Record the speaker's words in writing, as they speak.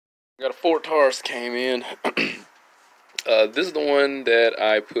Got a FORD TAURUS came in. This is the one that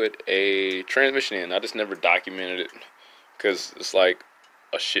I put a transmission in. I just never documented it because it's like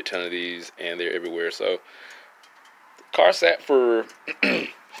a shit ton of these and they're everywhere. So the car sat for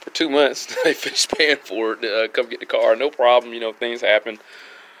for 2 months. They finished paying for it. Come get the car, no problem. Things happen.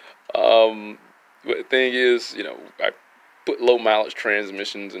 But the thing is, I put low mileage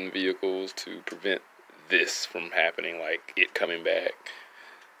transmissions in vehicles to prevent this from happening, like it coming back.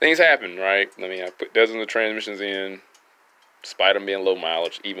 Things happen, right? I mean, I put dozens of transmissions in, despite them being low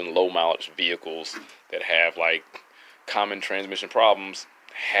mileage. Even low mileage vehicles that have like common transmission problems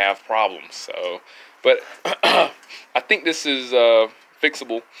have problems. So, but I think this is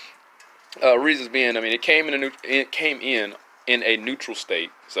fixable. Reasons being, I mean, it came in a neutral state.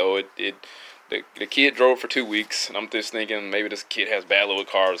 So the kid drove for 2 weeks, and I'm just thinking maybe this kid has bad luck with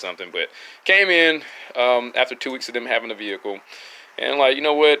cars or something. But came in after 2 weeks of them having the vehicle. And like, you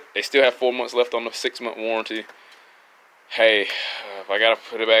know what? They still have 4 months left on the 6-month warranty. Hey, if I gotta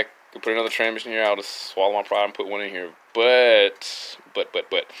put it back, put another transmission here, I'll just swallow my pride and put one in here. But,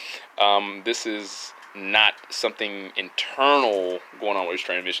 this is not something internal going on with this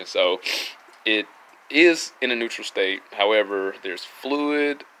transmission. So it is in a neutral state. However, there's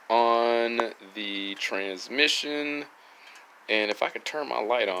fluid on the transmission. And if I could turn my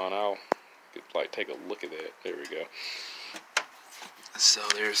light on, I'll like take a look at that. There we go. So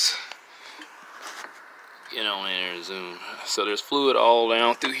there's, there's zoom. So there's fluid all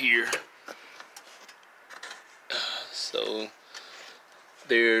down through here. So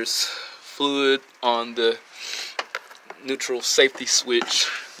there's fluid on the neutral safety switch,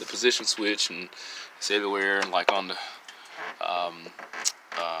 the position switch, and it's everywhere, like on the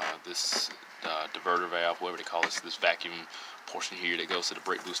this diverter valve, whatever they call this vacuum portion here that goes to the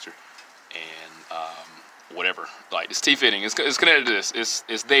brake booster, and whatever, like this T-fitting, it's connected to this.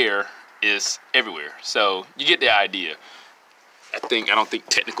 It's there, it's everywhere. So you get the idea. I don't think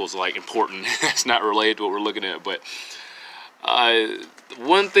technicals are like important. It's not related to what we're looking at, but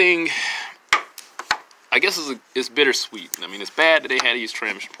one thing I guess is bittersweet. I mean, it's bad that they had these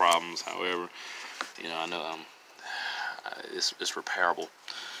transmission problems. However, I know it's repairable.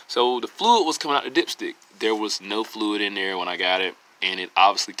 So the fluid was coming out the dipstick. There was no fluid in there when I got it, and it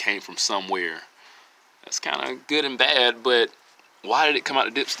obviously came from somewhere. That's kind of good and bad, but why did it come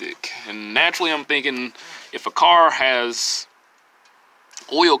out the dipstick? And naturally, I'm thinking if a car has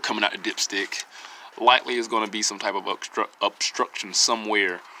oil coming out the dipstick, likely is going to be some type of obstruction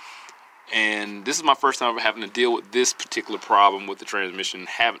somewhere. And this is my first time ever having to deal with this particular problem with the transmission.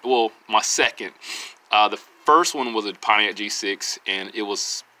 Well, my second. The first one was a Pontiac G6, and it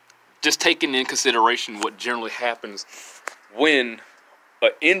was just taking in consideration what generally happens when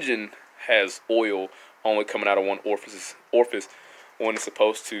an engine has oil only coming out of one orifice when it's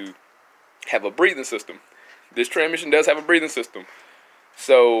supposed to have a breathing system. This transmission does have a breathing system.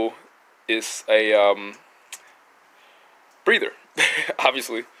 So it's a breather,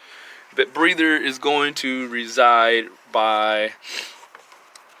 obviously. That breather is going to reside by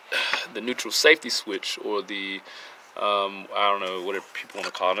the neutral safety switch, or the I don't know what people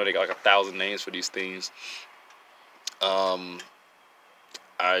want to call it. I know they got like 1,000 names for these things.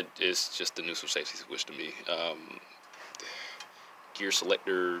 It's just the neutral safety switch to me. Gear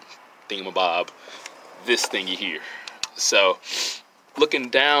selector thingamabob, this thingy here. So looking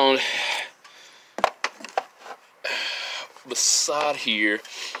down the side here,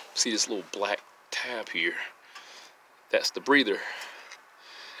 see this little black tab here? That's the breather.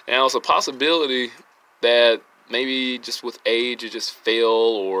 Now it's a possibility that maybe just with age it just fail,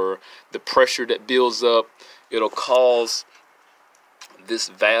 or the pressure that builds up, it'll cause this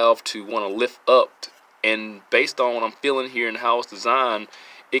valve to want to lift up, and based on what I'm feeling here and how it's designed,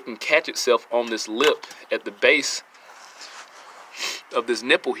 it can catch itself on this lip at the base of this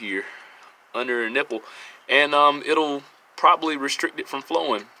nipple here, under a nipple, and it'll probably restrict it from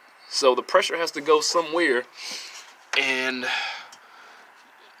flowing. So the pressure has to go somewhere, and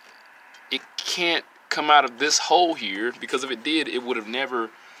it can't come out of this hole here, because if it did, it would have never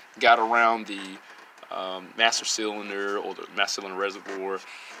got around the master cylinder or the master cylinder reservoir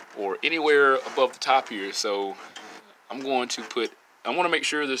or anywhere above the top here. So I want to make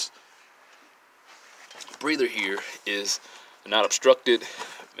sure this breather here is not obstructed.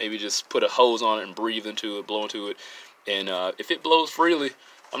 Maybe just put a hose on it and breathe into it, blow into it, and if it blows freely,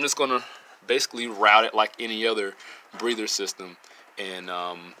 I'm just gonna basically route it like any other breather system, and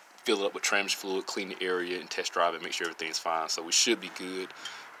fill it up with transmission fluid, clean the area, and test drive it, make sure everything's fine. So we should be good.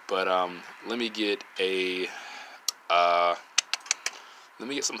 But let me get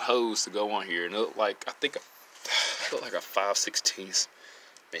some hose to go on here. And it look like, I think it looked like a 5/16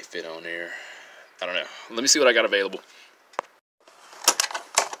 may fit on there. I don't know. Let me see what I got available.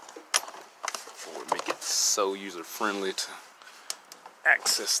 Ford make it so user-friendly to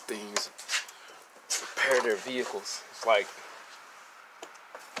access things, repair their vehicles.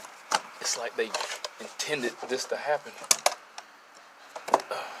 It's like they intended this to happen.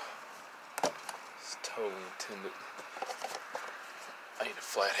 It's totally intended. I need a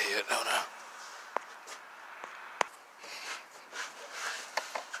flat head, don't I?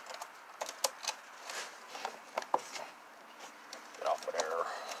 Get off of there.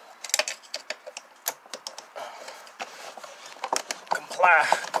 Comply.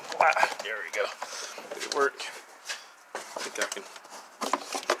 There we go. Did it work? I think I can.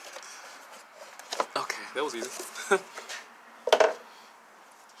 Okay, that was easy.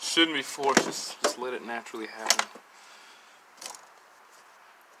 Shouldn't be forced. Just let it naturally happen.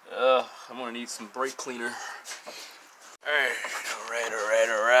 I'm gonna need some brake cleaner. Alright.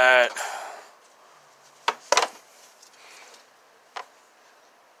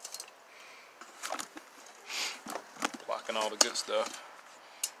 Blocking all the good stuff.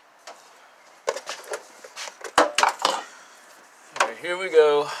 Alright, here we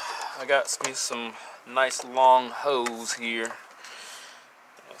go. I got me some nice long hose here.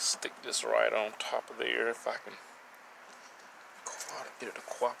 I'll stick this right on top of there if I can get it to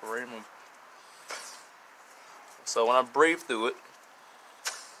cooperate. So when I breathe through it,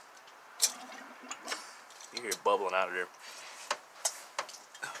 you hear it bubbling out of there.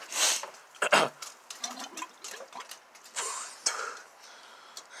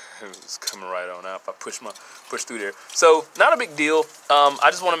 It's coming right on out if I push through there. So not a big deal. I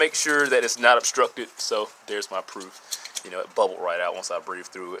just want to make sure that it's not obstructed. So there's my proof. You know, it bubbled right out once I breathed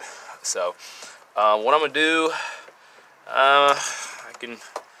through it. So what I'm gonna do, I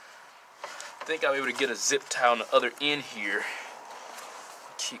think I'll be able to get a zip tie on the other end here.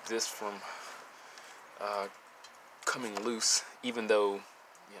 Keep this from coming loose, even though,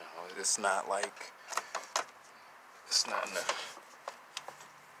 you know, it's not in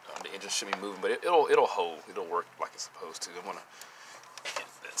the engine should be moving, but it'll hold. It'll work like it's supposed to. I want to get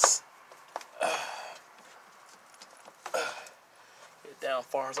this get it down as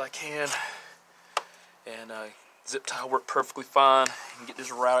far as I can, and zip tie worked perfectly fine. And get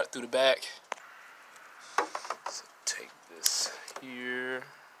this routed through the back. So take this here,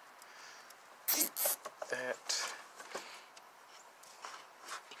 that.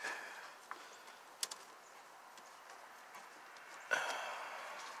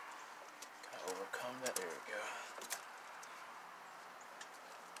 There we go.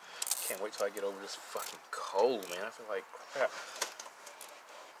 Can't wait till I get over this fucking cold, man. I feel like crap.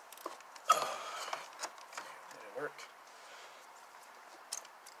 Did it work?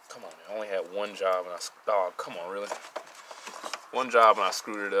 Come on, man. I only had one job and oh, come on, really? One job and I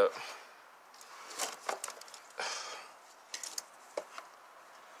screwed it up.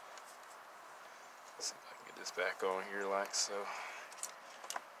 Let's see if I can get this back on here like so.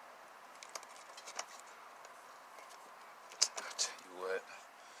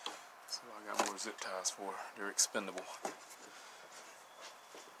 I got more zip ties for. They're expendable.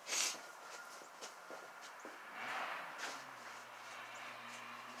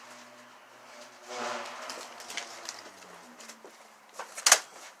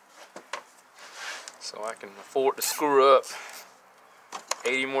 So I can afford to screw up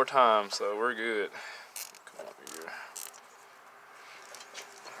 80 more times, so we're good. Come over here.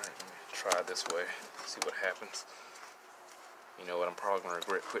 Alright, let me try it this way, see what happens. You know what, I'm probably going to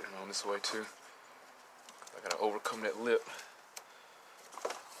regret putting it on this way too. I got to overcome that lip.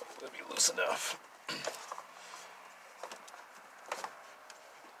 Hopefully it'll be loose enough. There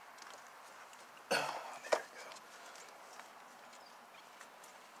we go.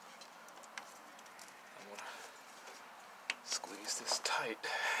 I'm going to squeeze this tight.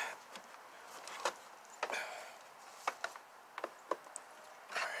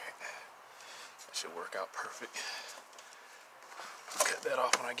 Alright. That should work out perfect. Cut that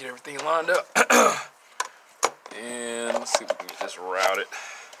off when I get everything lined up. And let's see if we can get this routed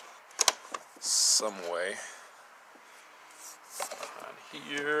some way. On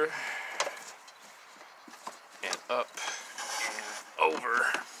here. And up. And over.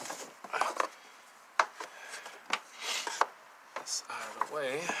 This out of the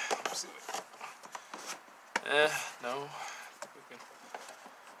way. Let's see what. No. We can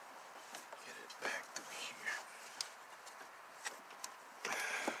get it back through here.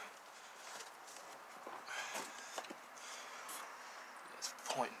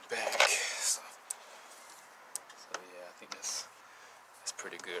 Pointing back, so yeah, I think that's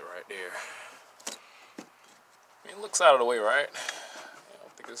pretty good right there. I mean, it looks out of the way, right? I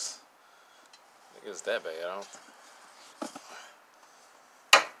don't think it's that bad. I don't.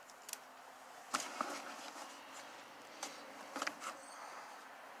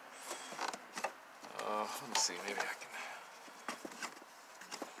 Let me see. Maybe I can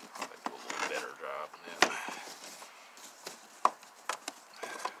probably do a little better job than that.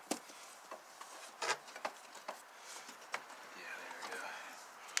 Yeah, there we go.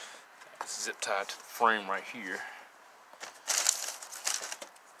 Zip tied to the frame right here.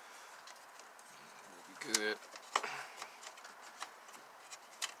 Will be good.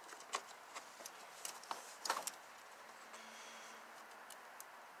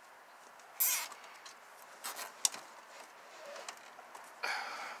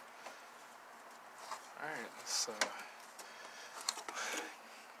 So,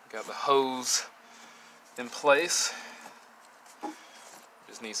 got the hose in place.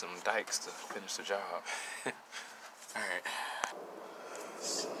 Just need some dikes to finish the job. Alright.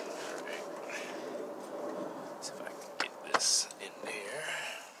 See if I can get this in there.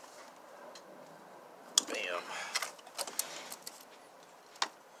 Bam.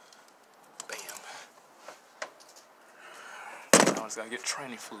 Bam. Now I just gotta get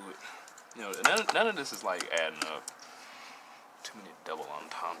training fluid. You know, none of this is like adding up. Too many double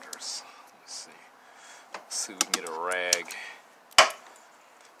entendres. Let's see. Let's see if we can get a rag.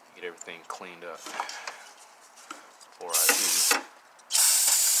 Get everything cleaned up before I do.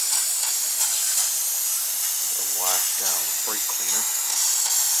 Wash down the brake cleaner.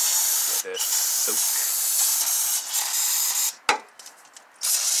 Let that soak.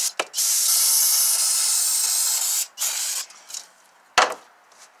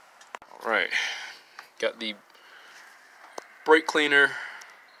 Alright, got the brake cleaner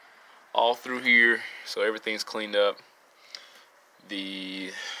all through here, so everything's cleaned up.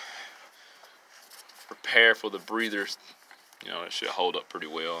 The repair for the breathers, you know, it should hold up pretty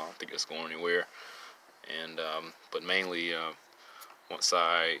well. I don't think it's going anywhere. And but mainly once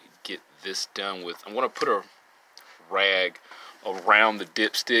I get this done with, I'm going to put a rag around the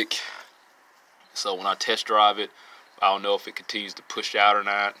dipstick, so when I test drive it, I'll know if it continues to push out or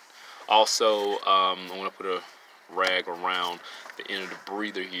not. Also, I'm going to put a rag around the end of the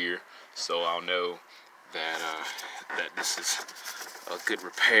breather here, so I'll know that that this is a good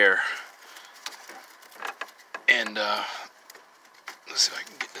repair. And let's see if I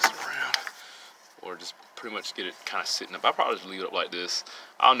can get this around, or just pretty much get it kind of sitting up. I'll probably just leave it up like this.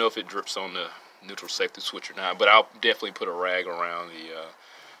 I don't know if it drips on the neutral safety switch or not, but I'll definitely put a rag around the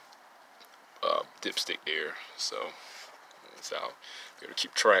dipstick there, so I'll be able to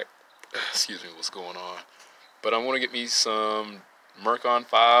keep track. Excuse me, what's going on. But I'm going to get me some Mercon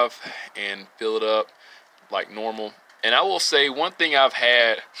 5 and fill it up like normal. And I will say one thing I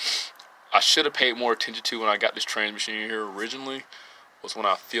should have paid more attention to when I got this transmission in here originally, was when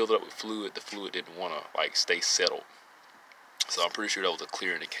I filled it up with fluid, the fluid didn't want to like stay settled. So I'm pretty sure that was a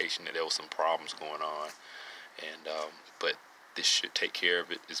clear indication that there was some problems going on. And but this should take care of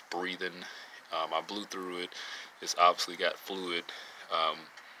it. It's breathing. I blew through it. It's obviously got fluid.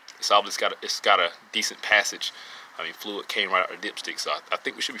 It's got a decent passage. I mean, fluid came right out of the dipstick, so I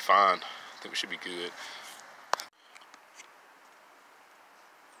think we should be fine. I think we should be good.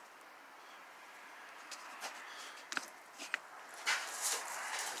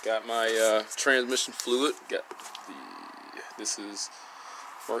 Got my transmission fluid. Got this is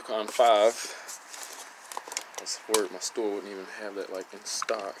Mercon 5. I was worried my store wouldn't even have that like in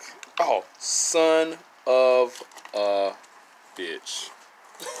stock. Oh, son of a bitch.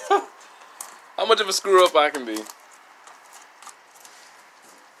 How much of a screw up I can be.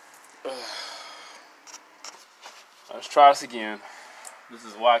 Let's try this again. This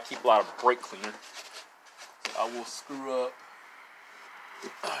is why I keep a lot of brake cleaner. I will screw up.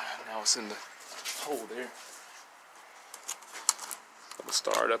 Now it's in the hole there. I'm gonna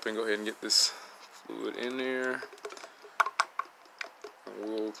start up and go ahead and get this fluid in there. And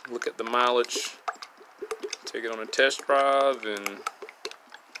we'll look at the mileage, take it on a test drive, and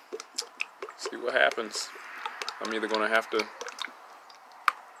see what happens. I'm either gonna have to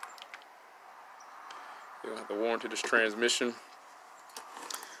warranty this transmission,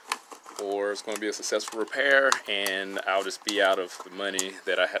 or it's going to be a successful repair and I'll just be out of the money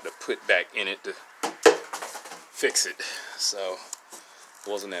that I had to put back in it to fix it. So it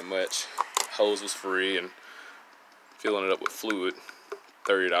wasn't that much. Hose was free and filling it up with fluid,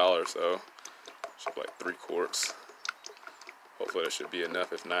 $30, so should be like 3 quarts. Hopefully that should be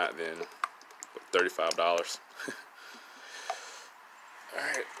enough. If not, then $35.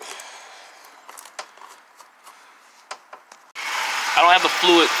 Alright. I don't have the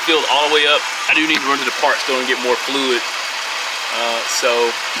fluid filled all the way up. I do need to run to the parts store and get more fluid. So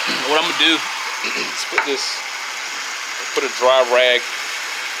what I'm gonna do is put a dry rag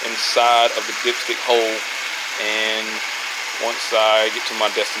inside of the dipstick hole, and once I get to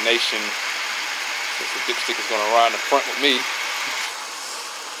my destination, since the dipstick is gonna ride in the front with me,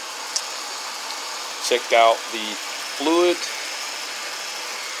 check out the fluid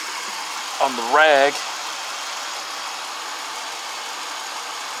on the rag.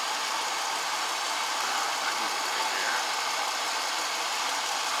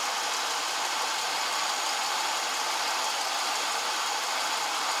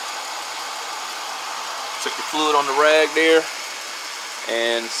 Check the fluid on the rag there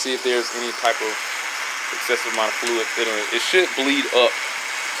and see if there's any type of excessive amount of fluid in it. It should bleed up.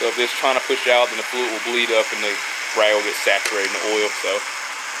 So if it's trying to push out, then the fluid will bleed up and the rag will get saturated in the oil. So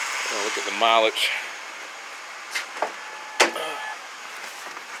look at the mileage.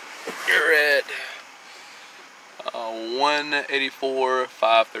 You're at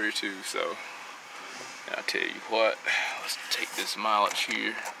 184,532. So I'll tell you what, let's take this mileage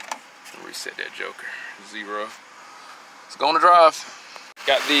here and reset that joker. 0. Let's go on the drive.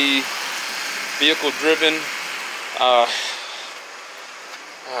 Got the vehicle driven. I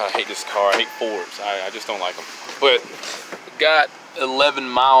hate this car. I hate Fords. I just don't like them. But got 11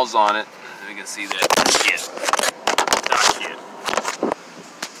 miles on it. You can see that. Shit. Not shit.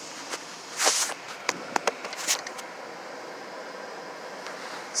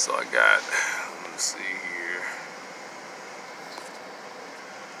 So I got, let's see here.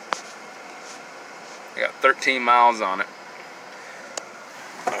 I got 13 miles on it.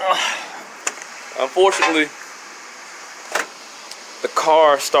 Unfortunately, the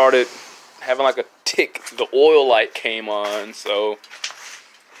car started having like a tick. The oil light came on, so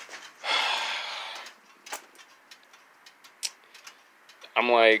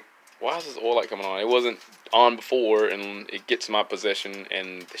I'm like, why is this oil light coming on? It wasn't on before, and it gets my possession,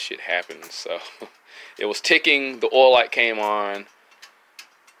 and the shit happens. So it was ticking. The oil light came on.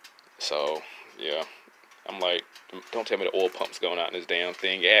 So yeah, I'm like, don't tell me the oil pump's going out in this damn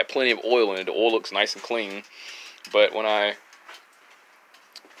thing. It had plenty of oil in it. The oil looks nice and clean, but when I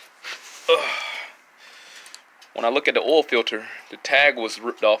look at the oil filter, the tag was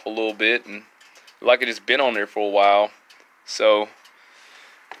ripped off a little bit, and like it has been on there for a while. So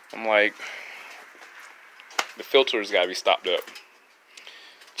I'm like, the filter's got to be stopped up.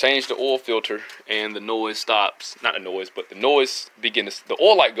 Change the oil filter, and the noise stops. Not the noise, but the noise begins. The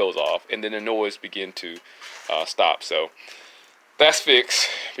oil light goes off, and then the noise begin to stop. So that's fixed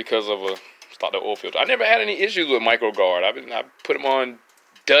because of a stopped oil filter. I never had any issues with MicroGuard. I put them on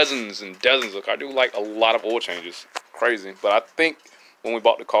dozens and dozens of cars. I do like a lot of oil changes. Crazy. But I think when we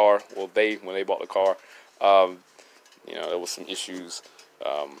bought the car, well, when they bought the car, you know, there was some issues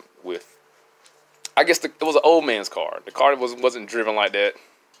with, I guess it was an old man's car. The car wasn't driven like that.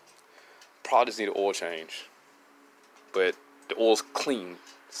 Probably just need an oil change. But the oil's clean.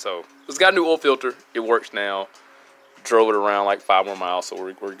 So it's got a new oil filter. It works now. Drove it around like 5 more miles, so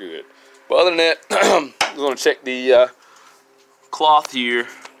we're good. But other than that, I'm going to check the cloth here.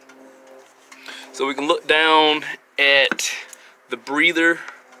 So we can look down at the breather.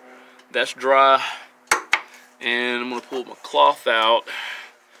 That's dry. And I'm going to pull my cloth out,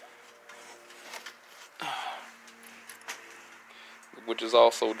 which is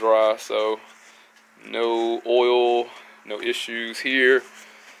also dry. So no oil, no issues here.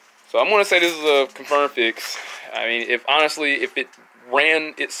 So I'm going to say this is a confirmed fix. I mean, if it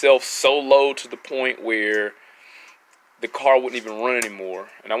ran itself so low to the point where the car wouldn't even run anymore,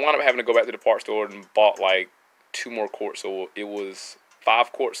 and I wound up having to go back to the parts store and bought like 2 more quarts, so it was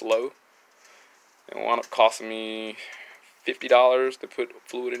 5 quarts low. It wound up costing me $50 to put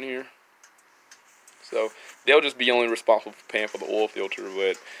fluid in here. So they'll just be only responsible for paying for the oil filter,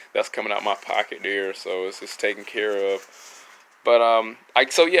 but that's coming out my pocket there, so it's just taken care of. But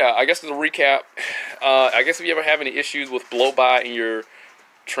so yeah, I guess as a recap, I guess if you ever have any issues with blow-by in your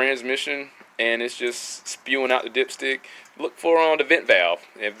transmission and it's just spewing out the dipstick, look for the vent valve.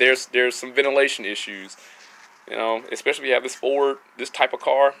 If there's some ventilation issues, you know, especially if you have this type of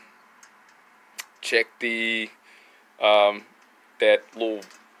car, check the that little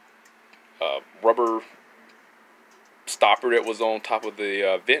rubber stopper that was on top of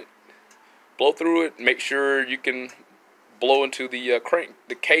the vent. Blow through it. Make sure you can blow into the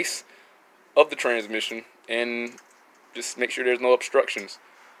the case of the transmission, and just make sure there's no obstructions.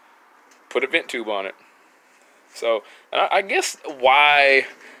 Put a vent tube on it. So I guess why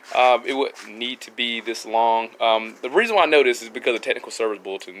it would need to be this long. The reason why I know this is because of technical service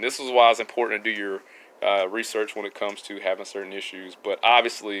bulletin. This is why it's important to do your research when it comes to having certain issues. But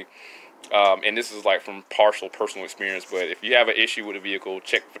obviously, And this is like from partial personal experience, but if you have an issue with a vehicle,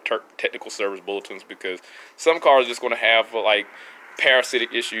 check for technical service bulletins, because some cars are just going to have like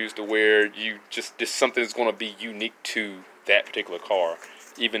parasitic issues to where you just something's going to be unique to that particular car,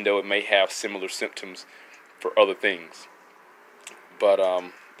 even though it may have similar symptoms for other things. But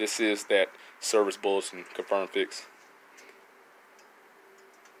this is that service bulletin, confirm fix.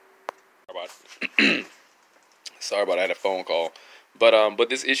 Sorry about that, I had a phone call. But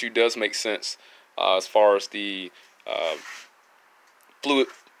this issue does make sense as far as the fluid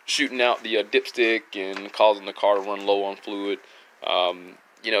shooting out the dipstick and causing the car to run low on fluid.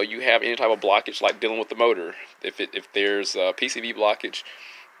 You know, you have any type of blockage like dealing with the motor. If there's PCV blockage,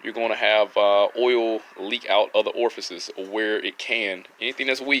 you're going to have oil leak out other orifices where it can. Anything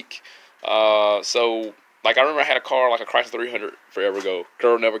that's weak. So, like, I remember I had a car, like a Chrysler 300 forever ago.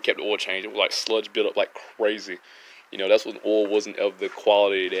 Girl never kept the oil change. It was like sludge built up like crazy. You know, that's when oil wasn't of the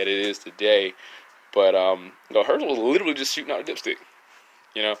quality that it is today. But, you know, hers was literally just shooting out a dipstick.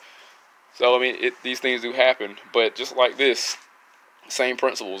 You know? So, I mean, these things do happen. But just like this, same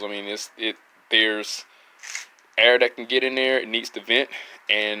principles. I mean, there's air that can get in there. It needs to vent.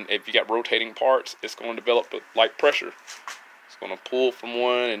 And if you got rotating parts, it's going to develop like pressure. It's going to pull from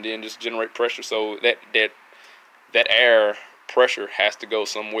one and then just generate pressure. So that air pressure has to go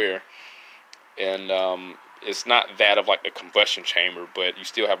somewhere. And it's not that of like the combustion chamber, but you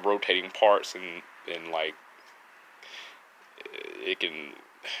still have rotating parts, and like it can,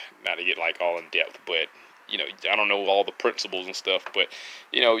 not to get like all in depth, but you know, I don't know all the principles and stuff, but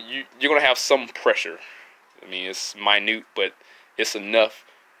you know, you're gonna have some pressure. I mean, it's minute, but it's enough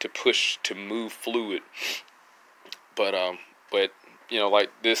to push, to move fluid. But you know, like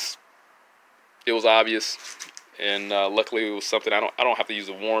this, it was obvious, and luckily it was something I don't have to use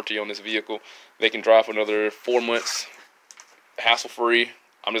a warranty on this vehicle. They can drive for another 4 months, hassle-free.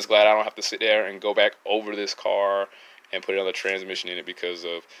 I'm just glad I don't have to sit there and go back over this car and put another transmission in it because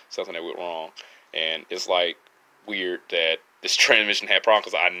of something that went wrong. And it's like weird that this transmission had problems,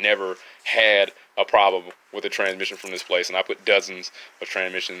 because I never had a problem with the transmission from this place, and I put dozens of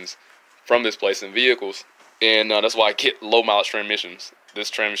transmissions from this place in vehicles, and that's why I get low mileage transmissions.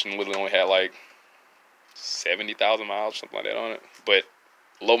 This transmission literally only had like 70,000 miles, something like that on it. But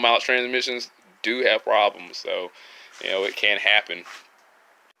low mileage transmissions do have problems, so you know, it can happen.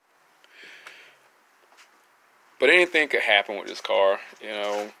 But anything could happen with this car, you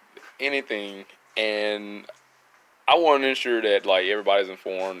know, anything. And I want to ensure that like everybody's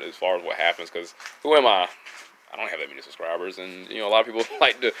informed as far as what happens, because who am I? I don't have that many subscribers, and you know, a lot of people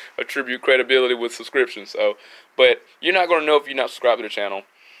like to attribute credibility with subscriptions. So, but you're not going to know if you're not subscribed to the channel.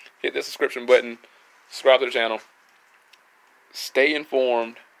 Hit the subscription button, subscribe to the channel, stay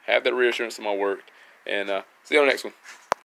informed, have that reassurance in my work, and see you on the next one.